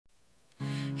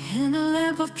In a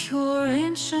lamp of pure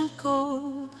ancient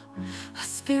gold, a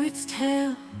spirit's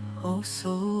tale, oh so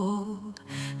old,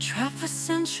 trapped for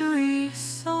centuries,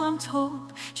 so I'm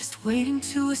told, just waiting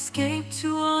to escape,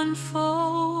 to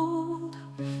unfold.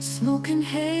 Smoke and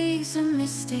haze, a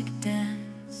mystic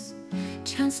dance,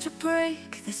 chance to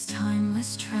break this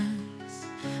timeless trance,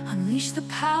 unleash the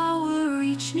power,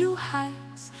 reach new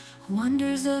heights,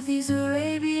 wonders of these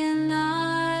Arabian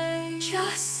nights.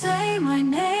 Just say my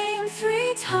name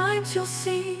 3 times, you'll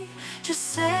see. Just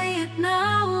say it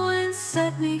now and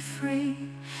set me free.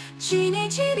 Genie,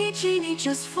 genie, genie,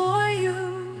 just for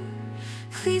you,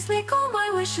 please make all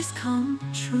my wishes come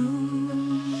true.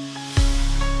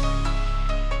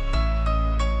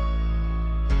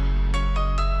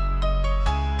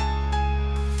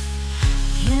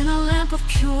 In a lamp of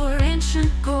pure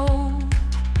ancient gold,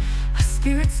 a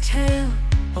spirit's tale,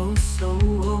 oh so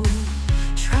old,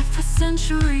 trapped for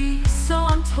centuries, so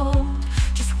I'm told,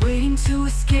 just waiting to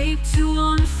escape, to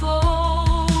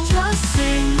unfold. Just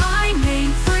say my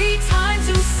name 3 times,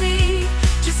 you'll see.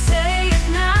 Just say it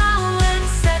now and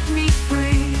set me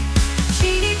free.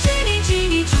 Genie, genie,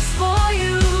 genie, just for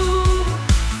you,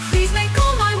 please make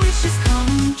all my wishes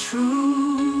come true.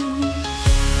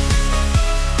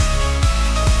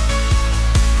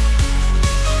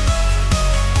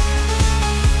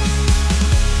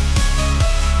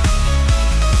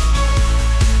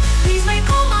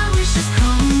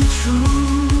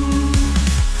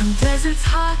 Deserts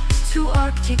hot to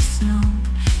Arctic snow,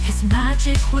 his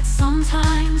magic would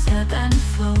sometimes ebb and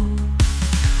flow.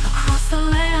 Across the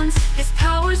lands, his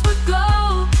powers would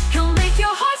go. He'll make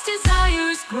your heart's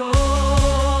desires grow.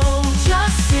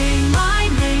 Just say my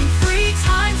name 3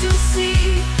 times, you'll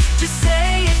see. Just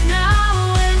say it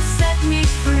now and set me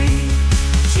free.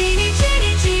 Genie,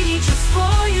 genie, genie, just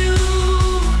for you,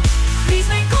 please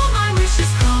make all my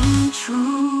wishes come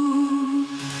true.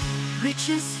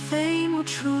 Riches, fame, or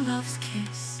true love's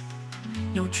kiss,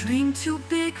 no dream too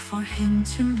big for him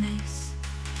to miss.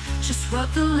 Just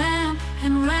rub the lamp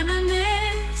and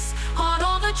reminisce on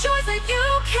all the joys that you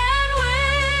can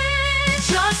win.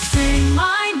 Just say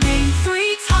my name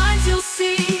 3 times, you'll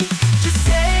see. Just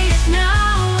say it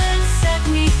now and set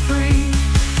me free.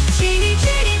 Genie,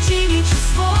 genie, genie, just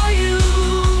for you,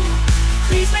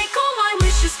 please make all my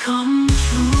wishes come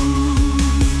true.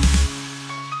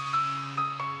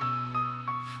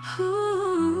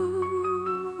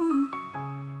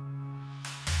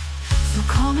 So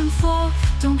call him forth,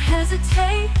 don't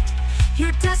hesitate.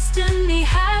 Your destiny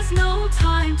has no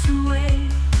time to wait.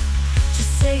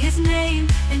 Just say his name